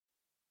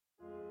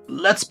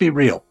Let's be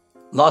real.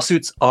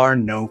 Lawsuits are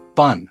no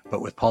fun,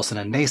 but with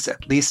Paulson & Nace,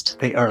 at least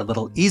they are a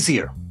little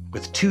easier.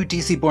 With two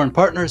DC-born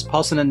partners,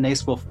 Paulson &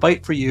 Nace will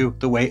fight for you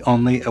the way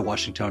only a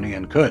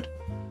Washingtonian could.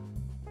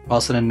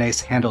 Paulson &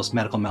 Nace handles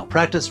medical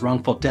malpractice,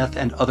 wrongful death,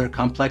 and other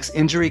complex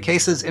injury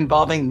cases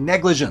involving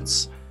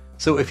negligence.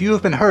 So if you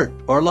have been hurt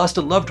or lost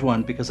a loved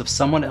one because of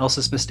someone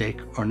else's mistake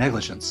or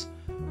negligence,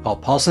 call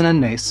Paulson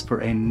 & Nace for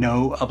a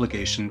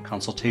no-obligation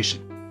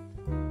consultation.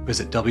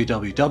 Visit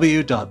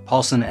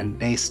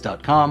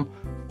www.paulsonandnace.com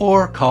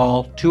or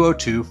call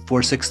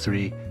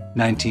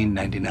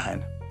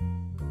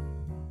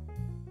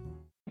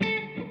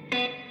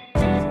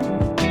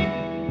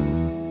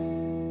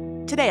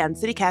 202-463-1999. Today on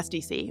CityCast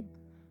DC,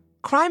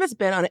 crime has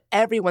been on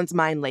everyone's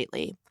mind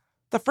lately.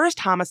 The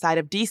first homicide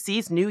of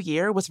DC's new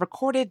year was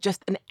recorded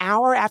just an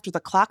hour after the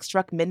clock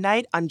struck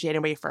midnight on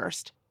January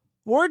 1st.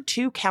 Ward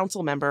 2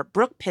 council member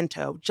Brooke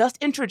Pinto just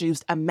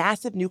introduced a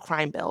massive new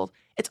crime bill.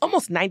 It's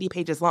almost 90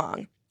 pages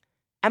long.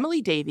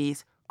 Emily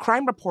Davies,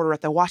 crime reporter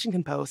at The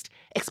Washington Post,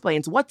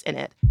 explains what's in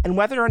it and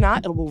whether or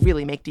not it will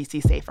really make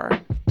DC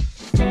safer.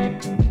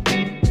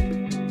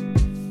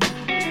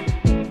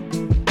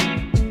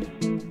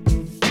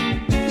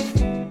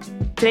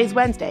 Today's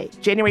Wednesday,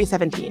 January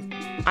 17th.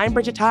 I'm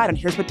Bridget Todd, and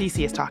here's what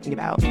DC is talking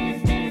about.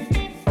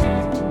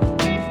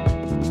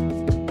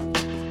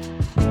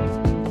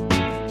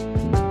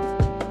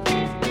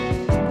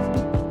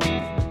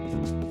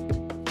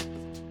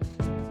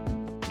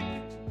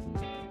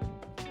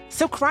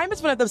 So crime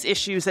is one of those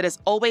issues that is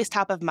always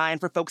top of mind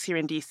for folks here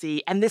in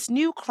D.C., and this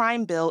new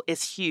crime bill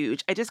is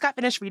huge. I just got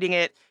finished reading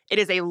it. It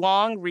is a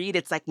long read.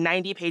 It's like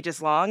 90 pages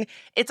long.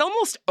 It's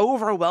almost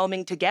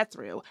overwhelming to get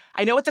through.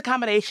 I know it's a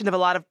combination of a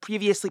lot of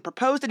previously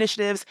proposed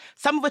initiatives,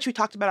 some of which we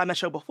talked about on the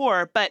show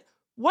before, but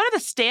what are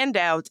the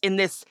standouts in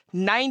this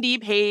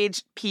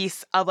 90-page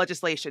piece of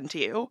legislation to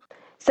you?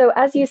 So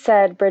as you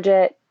said,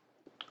 Bridget,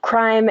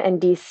 crime and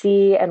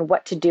DC and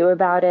what to do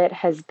about it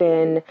has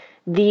been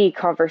the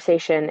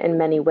conversation in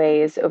many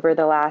ways over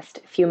the last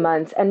few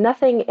months, and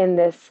nothing in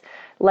this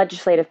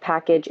legislative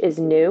package is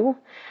new.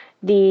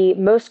 The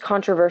most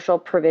controversial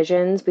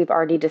provisions we've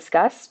already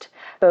discussed,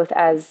 both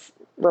as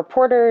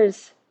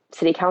reporters,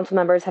 city council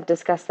members have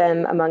discussed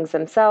them amongst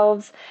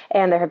themselves,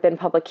 and there have been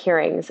public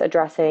hearings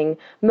addressing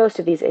most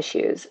of these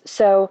issues.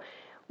 So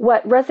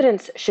what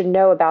residents should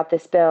know about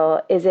this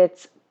bill is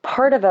it's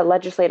part of a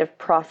legislative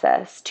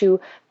process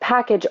to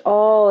package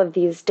all of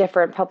these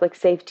different public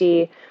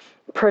safety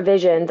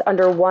provisions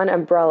under one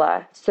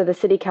umbrella so the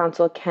city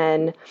council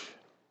can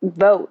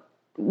vote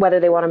whether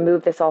they want to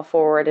move this all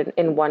forward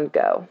in one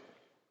go.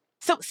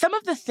 So some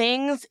of the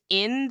things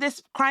in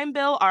this crime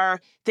bill are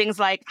things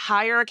like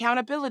higher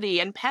accountability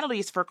and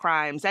penalties for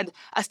crimes and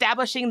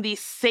establishing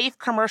these safe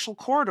commercial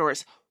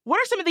corridors.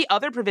 What are some of the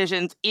other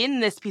provisions in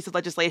this piece of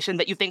legislation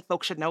that you think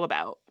folks should know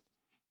about?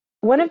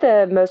 One of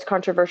the most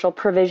controversial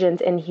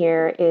provisions in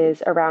here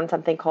is around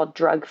something called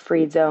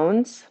drug-free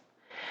zones.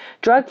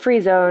 Drug-free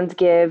zones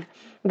give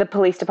the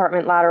police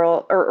department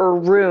lateral or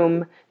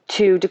room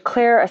to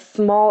declare a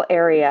small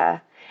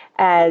area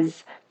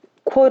as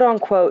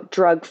quote-unquote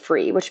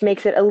drug-free, which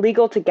makes it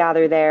illegal to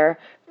gather there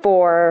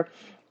for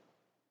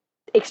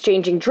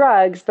exchanging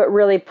drugs, but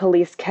really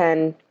police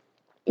can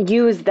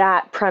use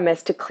that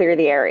premise to clear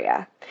the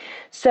area.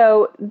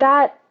 So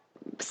that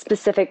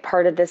specific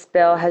part of this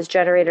bill has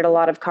generated a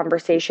lot of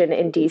conversation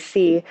in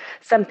DC.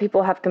 Some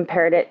people have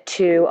compared it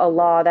to a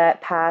law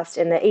that passed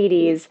in the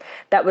 80s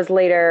that was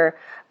later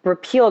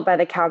repealed by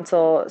the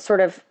council, sort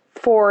of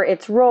for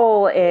its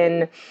role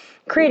in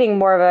creating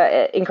more of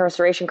an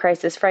incarceration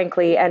crisis,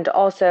 frankly, and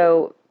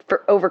also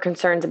for over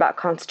concerns about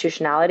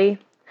constitutionality.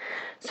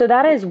 So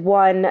that is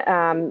one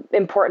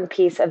important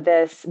piece of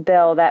this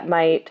bill that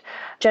might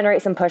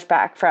generate some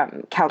pushback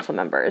from council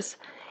members.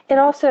 It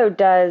also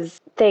does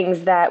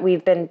things that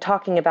we've been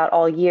talking about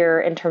all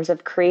year in terms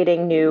of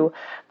creating new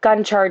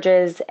gun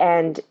charges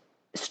and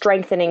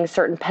strengthening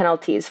certain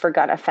penalties for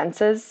gun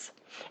offenses.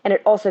 And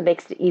it also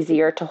makes it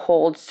easier to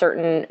hold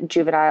certain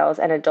juveniles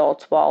and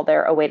adults while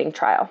they're awaiting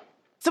trial.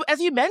 So as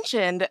you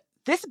mentioned,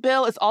 this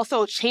bill is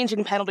also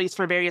changing penalties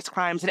for various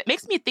crimes, and it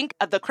makes me think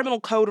of the criminal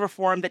code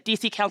reform that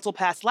D.C. Council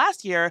passed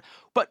last year,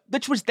 but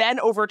which was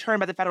then overturned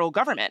by the federal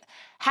government.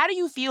 How do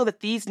you feel that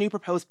these new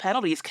proposed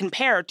penalties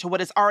compare to what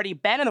has already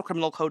been in the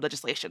criminal code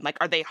legislation? Like,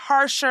 are they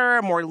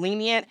harsher, more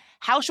lenient?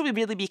 How should we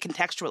really be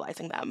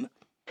contextualizing them?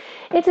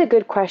 It's a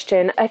good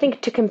question. I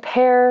think to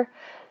compare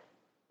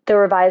the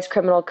revised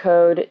criminal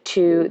code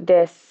to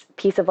this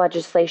piece of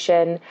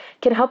legislation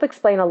can help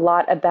explain a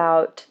lot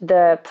about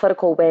the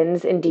political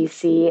winds in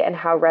DC and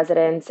how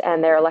residents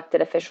and their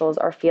elected officials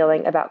are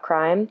feeling about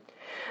crime.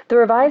 The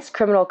revised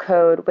criminal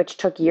code, which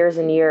took years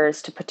and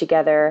years to put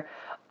together,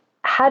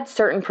 had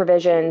certain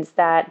provisions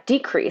that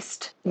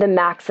decreased the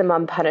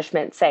maximum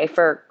punishment, say,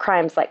 for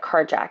crimes like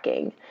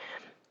carjacking.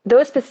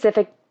 Those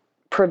specific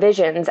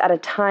provisions at a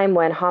time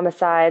when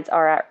homicides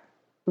are at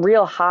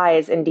real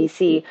highs in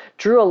DC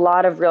drew a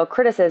lot of real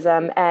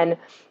criticism and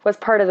was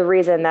part of the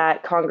reason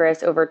that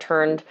Congress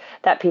overturned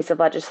that piece of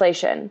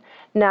legislation.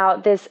 Now,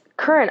 this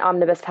current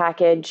omnibus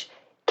package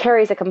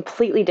carries a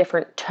completely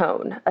different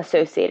tone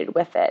associated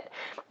with it.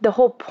 The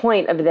whole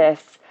point of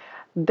this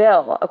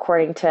bill,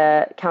 according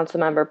to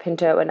Councilmember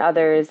Pinto and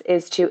others,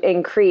 is to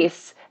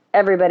increase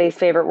everybody's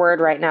favorite word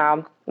right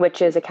now, which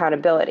is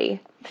accountability.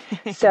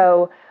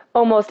 So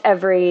almost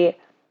every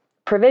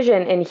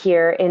provision in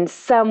here in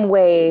some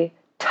way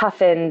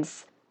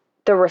toughens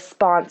the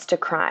response to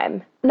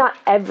crime. Not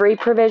every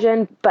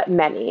provision, but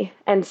many.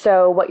 And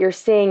so what you're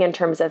seeing in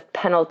terms of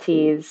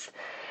penalties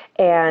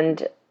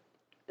and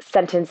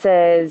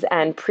sentences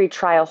and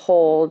pretrial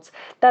holds,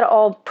 that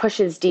all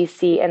pushes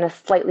DC in a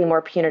slightly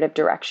more punitive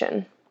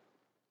direction.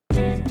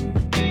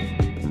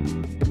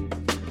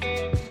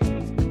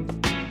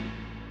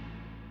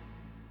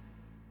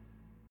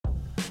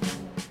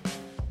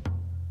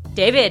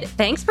 David,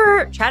 thanks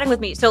for chatting with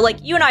me. So,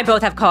 you and I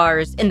both have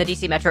cars in the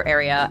DC metro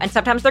area, and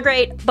sometimes they're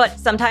great, but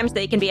sometimes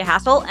they can be a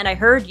hassle. And I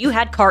heard you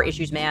had car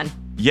issues, man.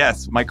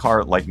 Yes, my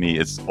car, like me,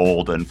 is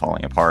old and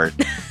falling apart.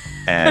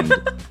 And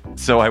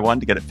so I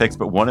wanted to get it fixed.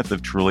 But one of the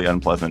truly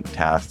unpleasant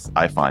tasks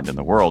I find in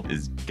the world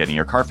is getting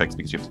your car fixed,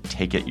 because you have to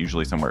take it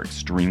usually somewhere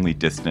extremely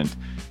distant,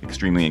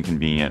 extremely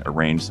inconvenient,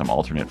 arrange some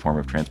alternate form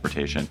of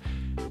transportation.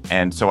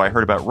 And so I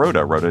heard about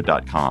Roda,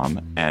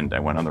 Roda.com, and I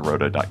went on the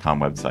Roda.com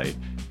website.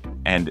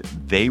 And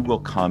they will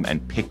come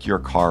and pick your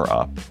car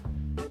up,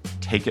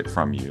 take it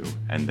from you,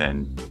 and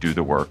then do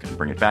the work and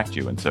bring it back to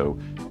you. And so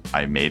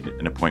I made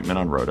an appointment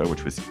on Roda,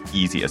 which was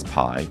easy as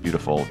pie,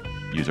 beautiful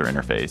user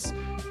interface,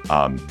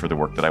 for the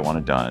work that I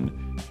wanted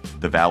done.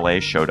 The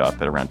valet showed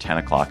up at around 10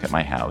 o'clock at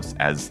my house,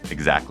 as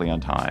exactly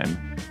on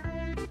time.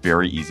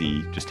 Very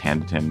easy, just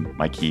handed him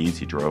my keys.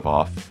 He drove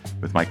off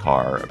with my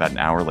car. About an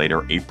hour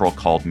later, April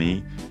called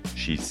me.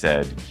 She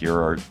said, here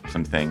are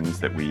some things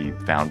that we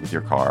found with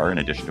your car in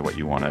addition to what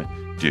you want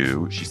to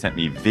do. She sent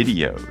me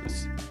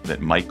videos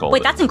that Michael...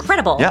 Wait, that's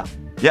incredible. Yeah.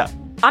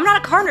 I'm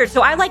not a car nerd,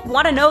 so I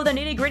want to know the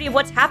nitty gritty of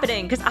what's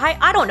happening, because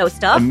I don't know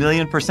stuff.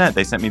 1,000,000%.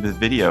 They sent me this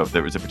video.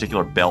 There was a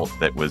particular belt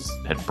that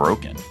had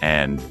broken,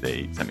 and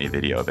they sent me a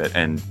video of it,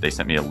 and they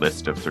sent me a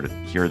list of sort of,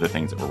 here are the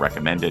things that were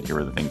recommended, here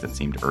are the things that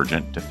seemed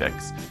urgent to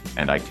fix,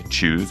 and I could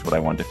choose what I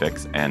wanted to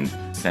fix, and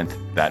sent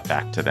that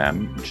back to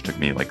them, which took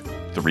me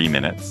 3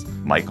 minutes.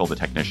 Michael, the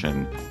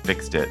technician,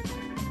 fixed it.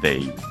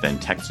 They then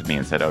texted me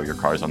and said, oh, your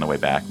car's on the way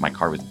back. My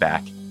car was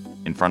back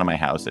in front of my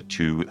house at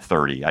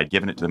 2:30. I'd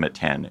given it to them at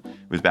 10. It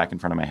was back in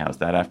front of my house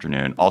that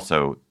afternoon.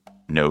 Also,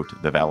 note,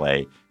 the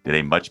valet did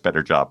a much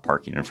better job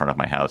parking in front of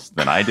my house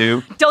than I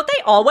do. Don't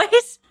they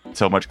always?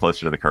 So much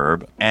closer to the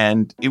curb.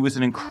 And it was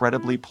an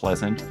incredibly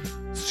pleasant,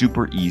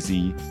 super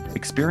easy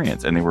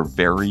experience. And they were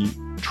very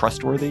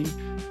trustworthy.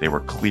 They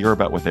were clear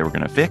about what they were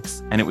going to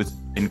fix. And it was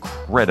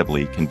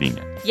incredibly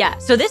convenient. Yeah,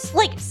 so this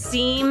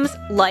seems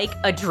like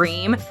a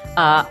dream.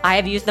 I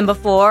have used them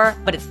before,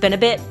 but it's been a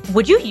bit.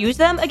 Would you use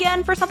them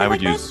again for something like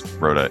this? I would use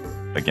Roda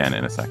again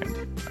in a second.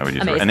 I would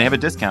use Roda. And they have a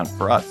discount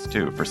for us,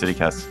 too, for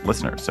CityCast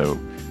listeners. So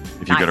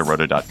if you go to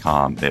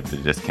Roda.com, they have the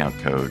discount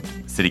code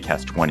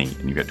CityCast20,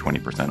 and you get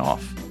 20%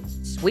 off.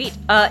 Sweet.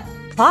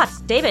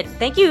 Plots, David,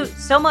 thank you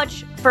so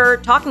much for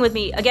talking with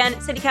me. Again,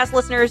 CityCast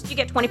listeners, you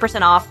get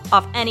 20% off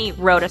any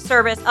Roda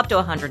service, up to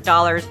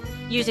 $100,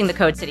 using the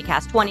code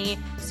CityCast20.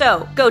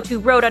 So go to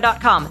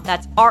Roda.com,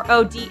 that's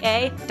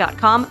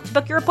RODA.com, to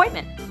book your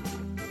appointment.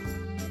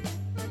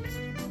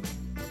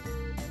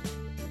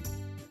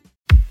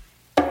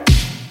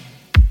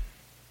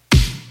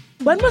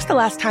 When was the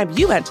last time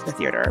you went to the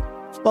theater?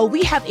 Well,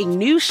 we have a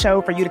new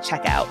show for you to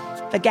check out.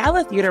 The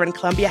Gala Theater in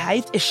Columbia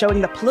Heights is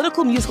showing the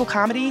political musical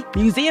comedy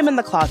Museum in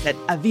the Closet,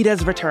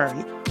 Evita's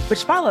Return,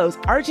 which follows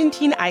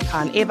Argentine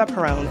icon Eva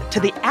Perón to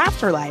the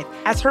afterlife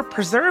as her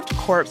preserved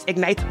corpse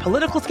ignites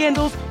political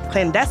scandals,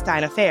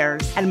 clandestine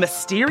affairs, and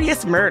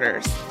mysterious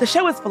murders. The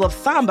show is full of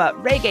samba,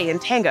 reggae,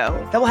 and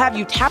tango that will have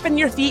you tapping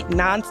your feet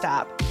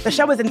nonstop. The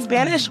show is in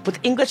Spanish with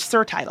English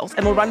surtitles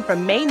and will run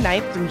from May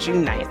 9th through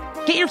June 9th.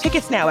 Get your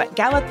tickets now at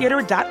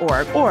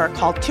galatheater.org or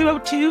call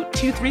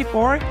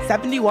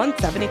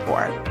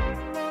 202-234-7174.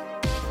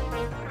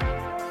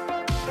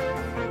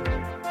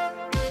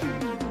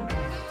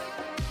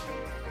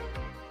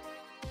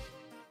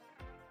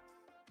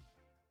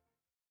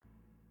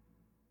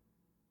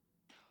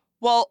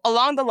 Well,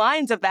 along the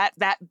lines of that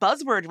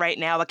buzzword right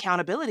now,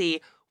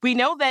 accountability, we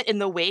know that in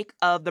the wake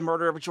of the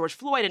murder of George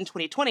Floyd in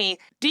 2020,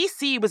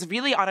 D.C. was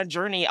really on a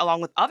journey,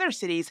 along with other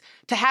cities,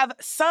 to have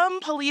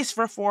some police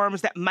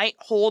reforms that might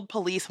hold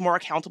police more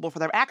accountable for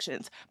their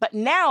actions. But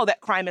now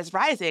that crime is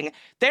rising,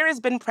 there has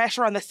been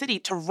pressure on the city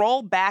to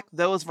roll back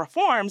those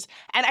reforms,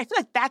 and I feel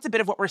like that's a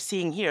bit of what we're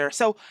seeing here.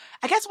 So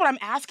I guess what I'm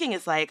asking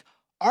is,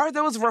 are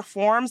those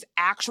reforms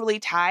actually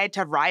tied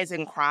to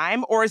rising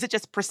crime, or is it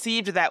just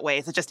perceived that way?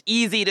 Is it just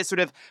easy to sort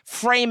of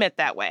frame it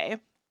that way?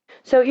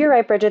 So you're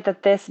right, Bridget,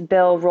 that this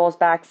bill rolls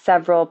back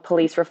several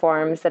police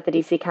reforms that the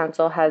DC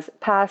Council has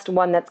passed.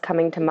 One that's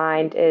coming to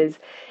mind is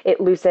it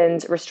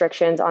loosens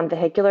restrictions on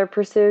vehicular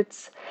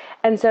pursuits.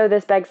 And so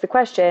this begs the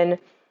question,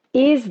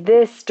 is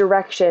this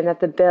direction that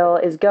the bill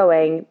is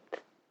going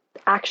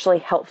actually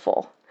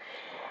helpful?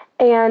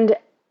 And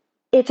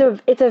It's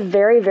a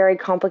very, very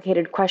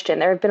complicated question.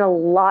 There have been a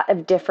lot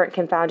of different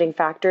confounding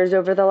factors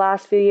over the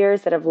last few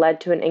years that have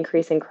led to an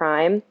increase in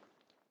crime.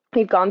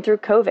 We've gone through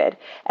COVID,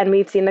 and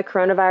we've seen the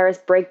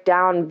coronavirus break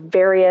down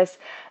various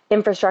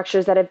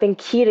infrastructures that have been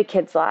key to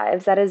kids'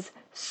 lives. That is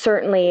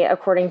certainly,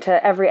 according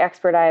to every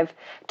expert I've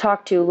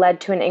talked to, led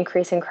to an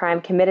increase in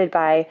crime committed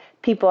by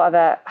people of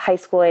a high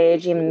school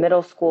age, even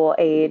middle school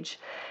age.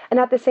 And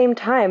at the same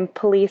time,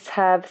 police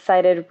have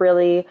cited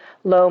really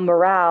low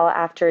morale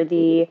after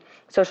the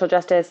social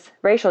justice,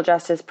 racial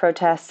justice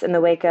protests in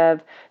the wake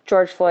of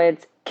George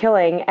Floyd's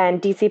killing,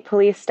 and DC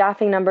police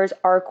staffing numbers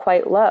are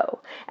quite low.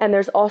 And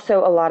there's also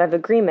a lot of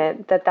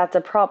agreement that that's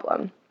a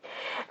problem.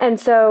 And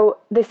so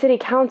the city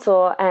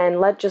council and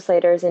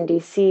legislators in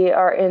DC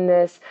are in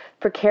this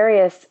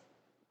precarious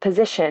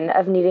position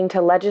of needing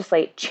to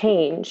legislate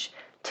change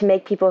to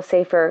make people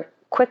safer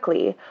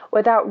quickly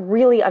without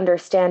really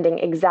understanding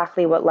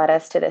exactly what led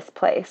us to this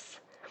place.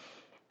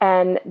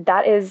 And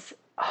that is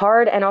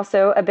hard and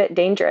also a bit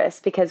dangerous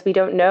because we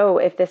don't know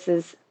if this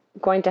is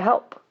going to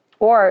help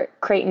or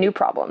create new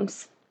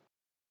problems.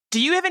 Do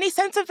you have any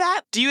sense of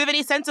that? Do you have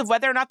any sense of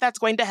whether or not that's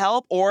going to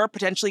help or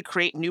potentially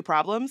create new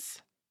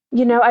problems?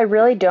 You know, I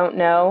really don't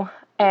know.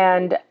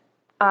 And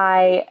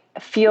I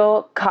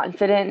feel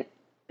confident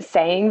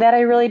saying that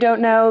I really don't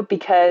know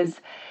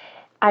because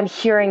I'm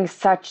hearing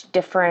such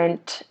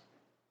different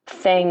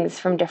things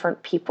from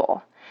different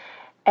people.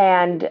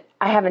 And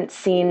I haven't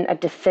seen a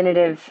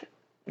definitive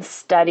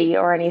study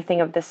or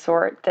anything of the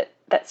sort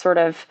that sort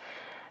of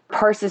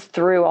parses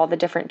through all the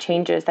different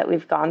changes that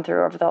we've gone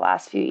through over the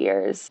last few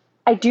years.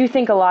 I do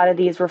think a lot of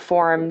these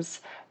reforms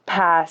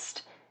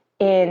passed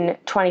in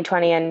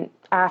 2020 and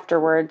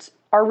afterwards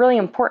are really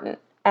important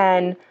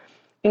and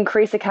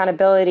increase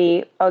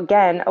accountability,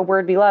 again, a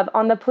word we love,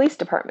 on the police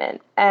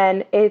department.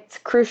 And it's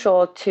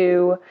crucial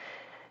to,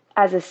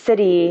 as a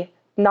city,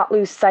 not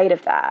lose sight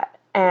of that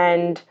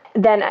and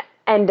then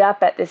end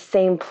up at the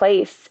same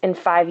place in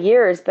 5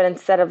 years, but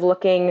instead of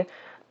looking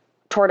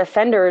toward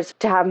offenders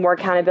to have more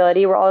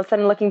accountability, we're all of a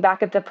sudden looking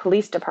back at the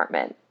police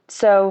department.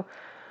 So,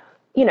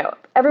 you know,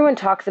 everyone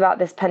talks about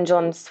this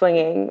pendulum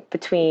swinging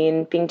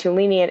between being too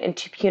lenient and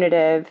too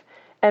punitive.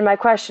 And my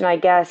question, I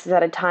guess, is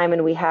at a time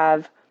when we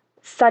have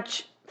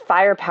such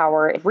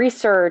firepower,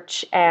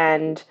 research,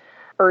 and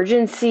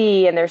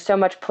urgency, and there's so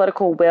much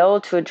political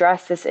will to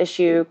address this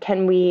issue,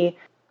 can we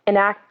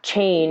enact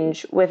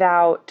change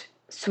without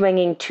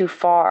swinging too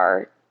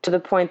far to the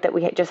point that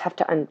we just have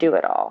to undo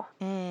it all?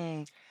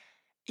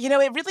 You know,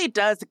 it really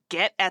does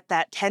get at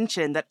that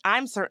tension that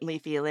I'm certainly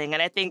feeling.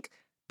 And I think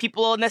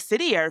people in the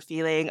city are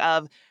feeling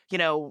of, you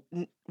know,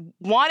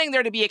 wanting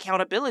there to be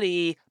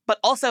accountability, but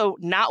also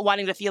not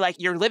wanting to feel like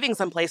you're living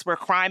someplace where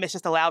crime is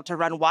just allowed to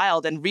run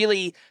wild, and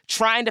really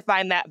trying to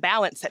find that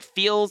balance that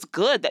feels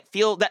good,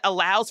 that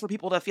allows for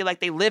people to feel like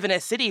they live in a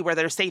city where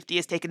their safety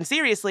is taken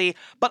seriously,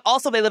 but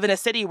also they live in a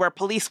city where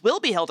police will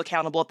be held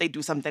accountable if they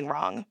do something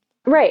wrong.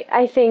 Right.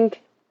 I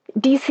think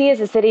DC is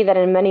a city that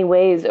in many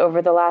ways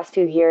over the last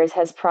few years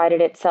has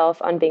prided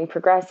itself on being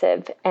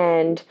progressive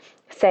and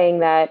saying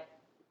that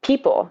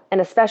people,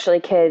 and especially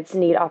kids,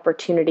 need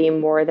opportunity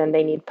more than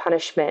they need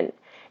punishment.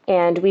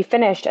 And we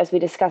finished, as we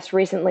discussed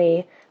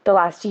recently, the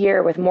last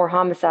year with more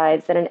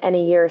homicides than in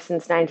any year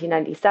since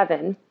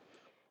 1997,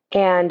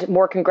 and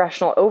more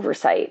congressional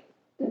oversight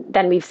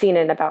than we've seen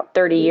in about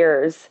 30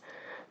 years.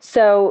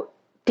 So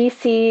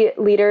DC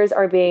leaders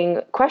are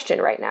being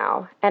questioned right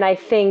now. And I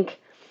think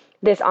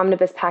this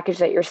omnibus package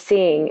that you're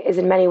seeing is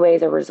in many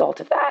ways a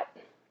result of that.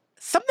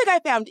 Something I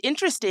found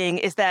interesting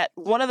is that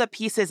one of the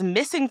pieces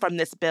missing from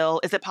this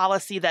bill is a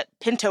policy that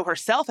Pinto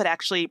herself had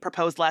actually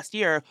proposed last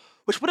year,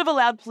 which would have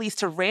allowed police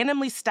to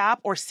randomly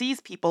stop or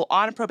seize people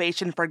on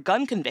probation for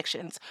gun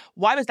convictions.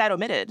 Why was that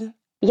omitted?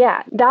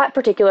 Yeah, that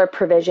particular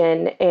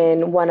provision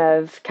in one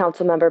of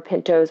Councilmember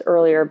Pinto's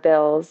earlier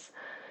bills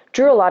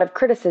drew a lot of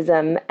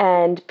criticism,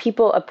 and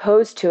people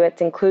opposed to its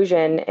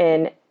inclusion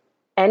in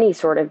any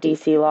sort of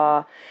DC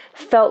law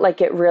felt like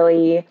it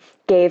really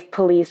gave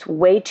police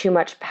way too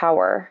much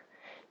power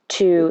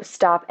to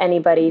stop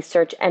anybody,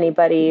 search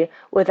anybody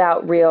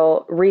without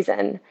real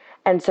reason.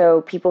 And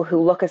so people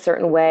who look a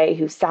certain way,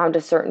 who sound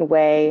a certain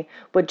way,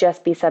 would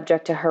just be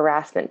subject to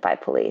harassment by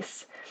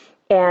police.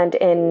 And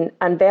in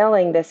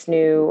unveiling this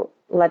new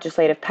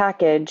legislative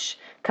package,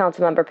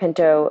 Councilmember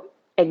Pinto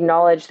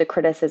acknowledged the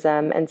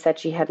criticism and said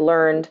she had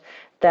learned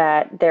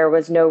that there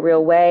was no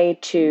real way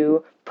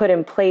to put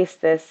in place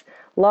this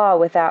law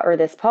without, or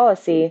this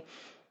policy,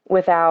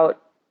 without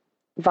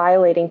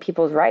violating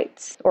people's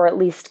rights, or at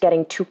least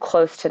getting too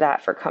close to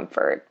that for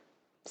comfort.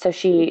 So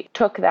she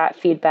took that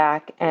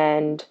feedback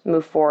and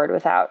moved forward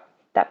without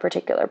that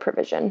particular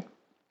provision.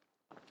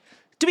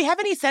 Do we have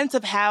any sense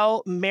of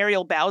how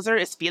Muriel Bowser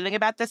is feeling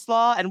about this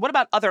law? And what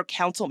about other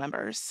council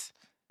members?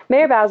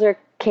 Mayor Bowser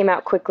came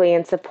out quickly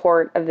in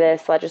support of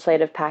this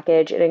legislative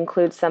package. It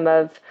includes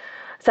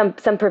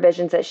some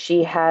provisions that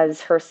she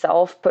has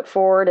herself put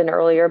forward in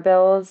earlier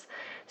bills.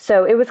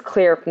 So it was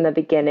clear from the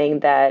beginning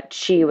that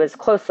she was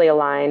closely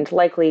aligned,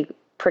 likely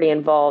pretty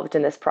involved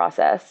in this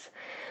process.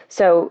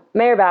 So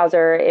Mayor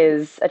Bowser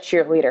is a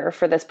cheerleader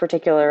for this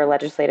particular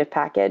legislative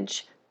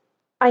package.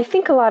 I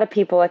think a lot of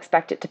people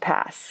expect it to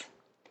pass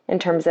in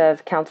terms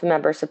of council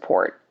member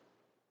support.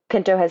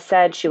 Pinto has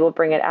said she will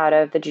bring it out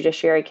of the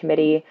Judiciary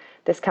Committee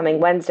this coming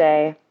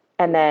Wednesday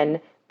and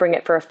then bring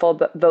it for a full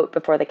vote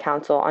before the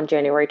council on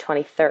January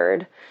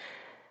 23rd.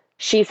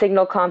 She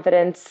signaled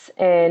confidence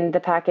in the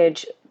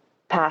package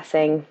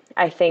passing.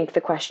 I think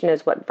the question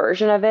is what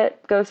version of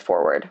it goes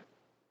forward.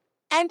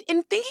 And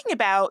in thinking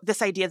about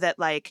this idea that,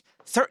 like,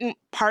 certain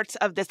parts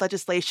of this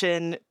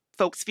legislation,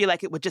 folks feel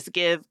like it would just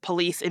give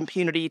police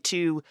impunity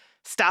to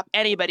stop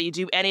anybody,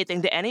 do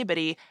anything to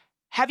anybody,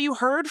 have you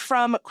heard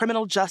from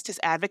criminal justice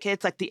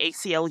advocates like the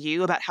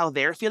ACLU about how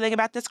they're feeling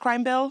about this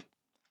crime bill?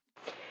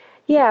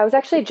 Yeah, I was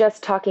actually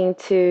just talking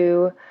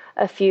to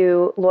a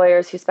few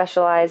lawyers who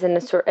specialize in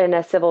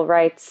a civil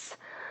rights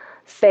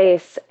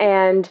space,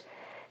 and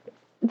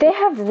they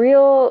have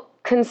real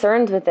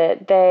concerns with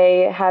it.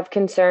 They have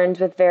concerns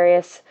with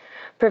various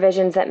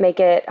provisions that make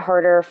it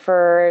harder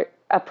for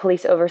a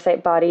police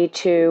oversight body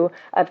to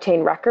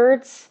obtain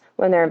records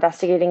when they're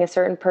investigating a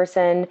certain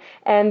person.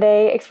 And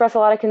they express a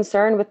lot of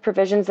concern with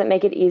provisions that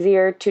make it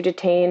easier to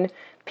detain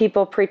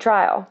people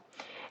pre-trial.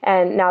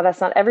 And now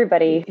that's not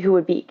everybody who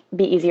would be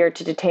easier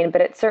to detain,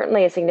 but it's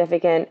certainly a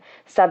significant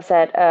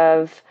subset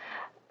of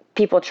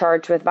people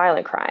charged with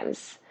violent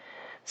crimes.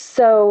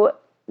 So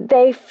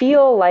they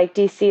feel like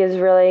DC is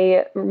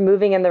really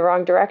moving in the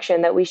wrong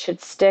direction, that we should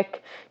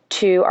stick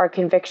to our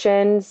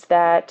convictions,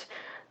 that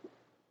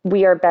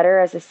we are better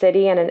as a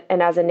city and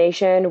as a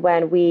nation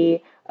when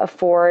we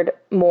afford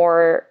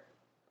more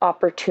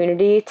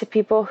opportunity to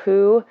people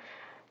who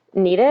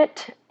need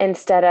it,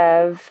 instead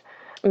of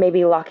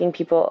maybe locking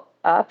people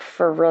up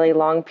for really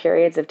long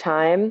periods of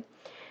time.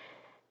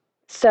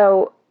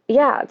 So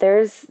yeah,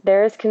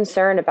 there's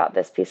concern about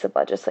this piece of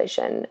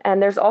legislation,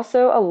 and there's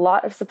also a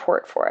lot of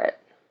support for it.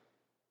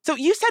 So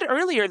you said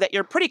earlier that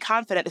you're pretty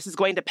confident this is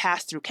going to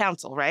pass through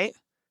council, right?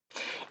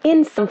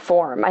 In some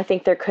form. I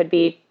think there could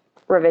be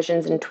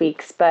revisions and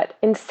tweaks, but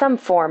in some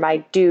form, I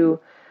do.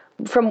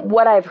 From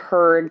what I've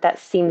heard, that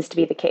seems to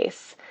be the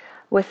case,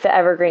 with the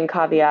evergreen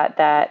caveat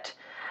that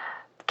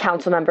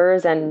council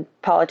members and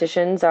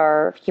politicians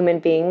are human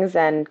beings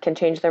and can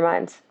change their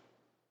minds.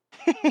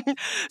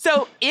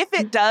 So if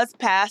it does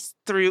pass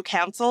through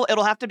council,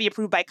 it'll have to be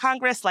approved by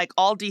Congress, like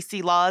all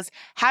DC laws.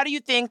 How do you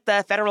think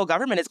the federal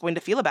government is going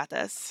to feel about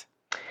this?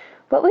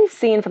 What we've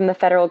seen from the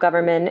federal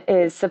government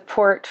is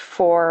support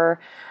for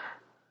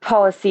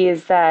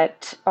policies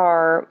that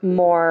are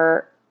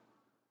more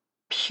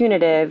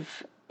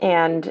punitive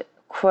and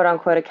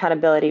quote-unquote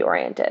accountability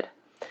oriented.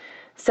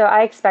 So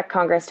I expect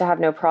Congress to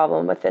have no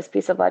problem with this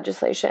piece of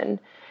legislation.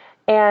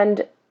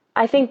 And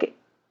I think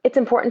it's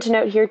important to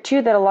note here,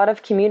 too, that a lot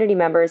of community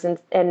members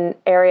in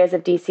areas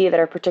of DC that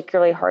are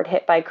particularly hard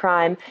hit by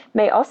crime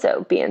may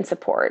also be in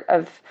support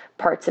of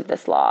parts of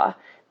this law.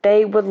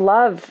 They would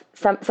love,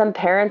 some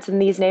parents in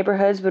these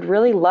neighborhoods would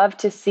really love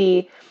to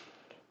see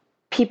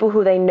people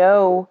who they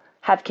know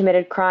have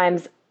committed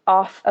crimes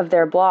off of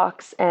their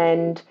blocks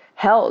and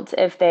held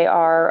if they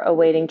are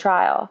awaiting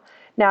trial.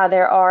 Now,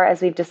 there are,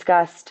 as we've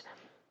discussed,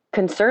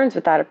 concerns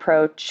with that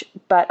approach,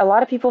 but a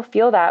lot of people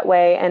feel that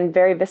way, and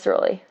very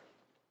viscerally.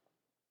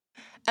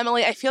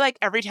 Emily, I feel like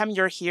every time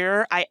you're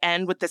here, I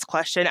end with this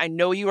question. I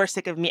know you are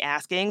sick of me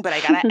asking, but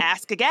I gotta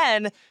ask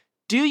again.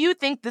 Do you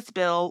think this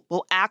bill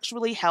will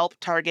actually help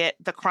target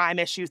the crime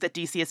issues that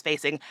DC is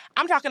facing?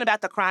 I'm talking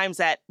about the crimes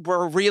that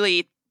were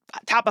really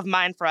top of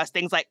mind for us,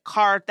 things like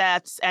car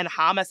thefts and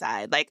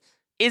homicide. Like,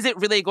 is it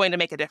really going to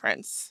make a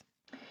difference?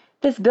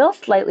 This bill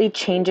slightly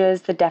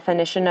changes the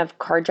definition of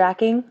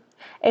carjacking.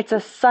 It's a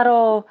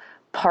subtle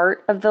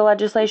part of the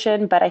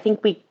legislation, but I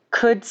think we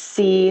could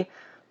see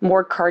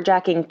more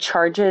carjacking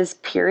charges,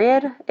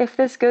 period, if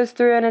this goes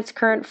through in its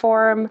current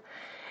form.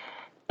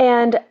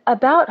 And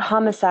about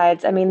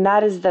homicides, I mean,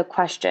 that is the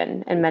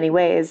question in many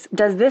ways.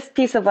 Does this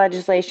piece of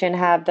legislation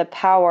have the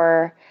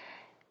power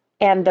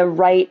and the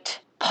right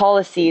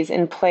policies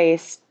in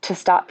place to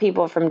stop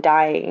people from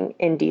dying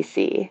in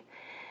DC?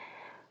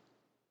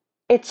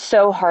 It's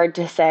so hard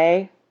to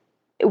say.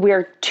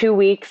 We're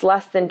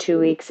less than 2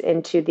 weeks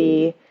into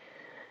the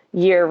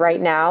year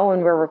right now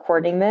when we're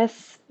recording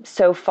this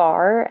so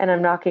far, and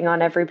I'm knocking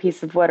on every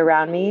piece of wood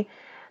around me.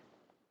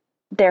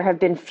 There have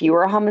been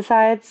fewer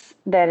homicides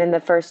than in the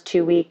first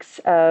 2 weeks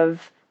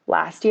of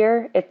last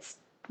year. It's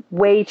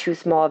way too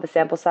small of a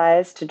sample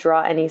size to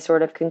draw any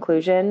sort of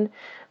conclusion,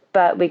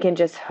 but we can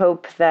just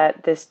hope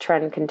that this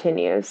trend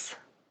continues.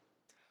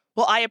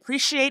 Well, I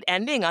appreciate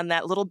ending on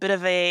that little bit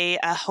of a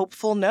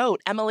hopeful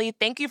note. Emily,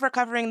 thank you for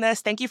covering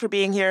this. Thank you for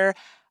being here.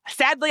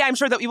 Sadly, I'm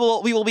sure that we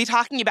will be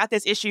talking about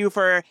this issue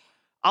for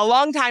a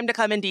long time to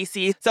come in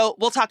DC. So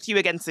we'll talk to you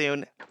again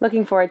soon.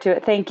 Looking forward to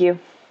it. Thank you.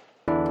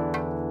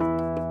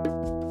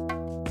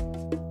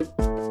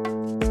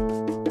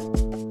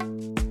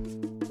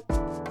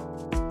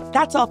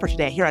 That's all for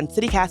today here on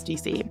CityCast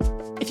DC.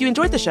 If you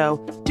enjoyed the show,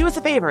 do us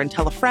a favor and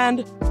tell a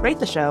friend, rate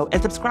the show,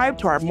 and subscribe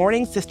to our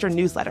morning sister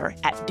newsletter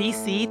at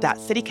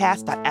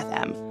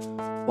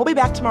dc.citycast.fm. We'll be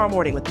back tomorrow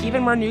morning with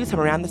even more news from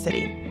around the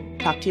city.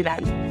 Talk to you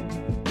then.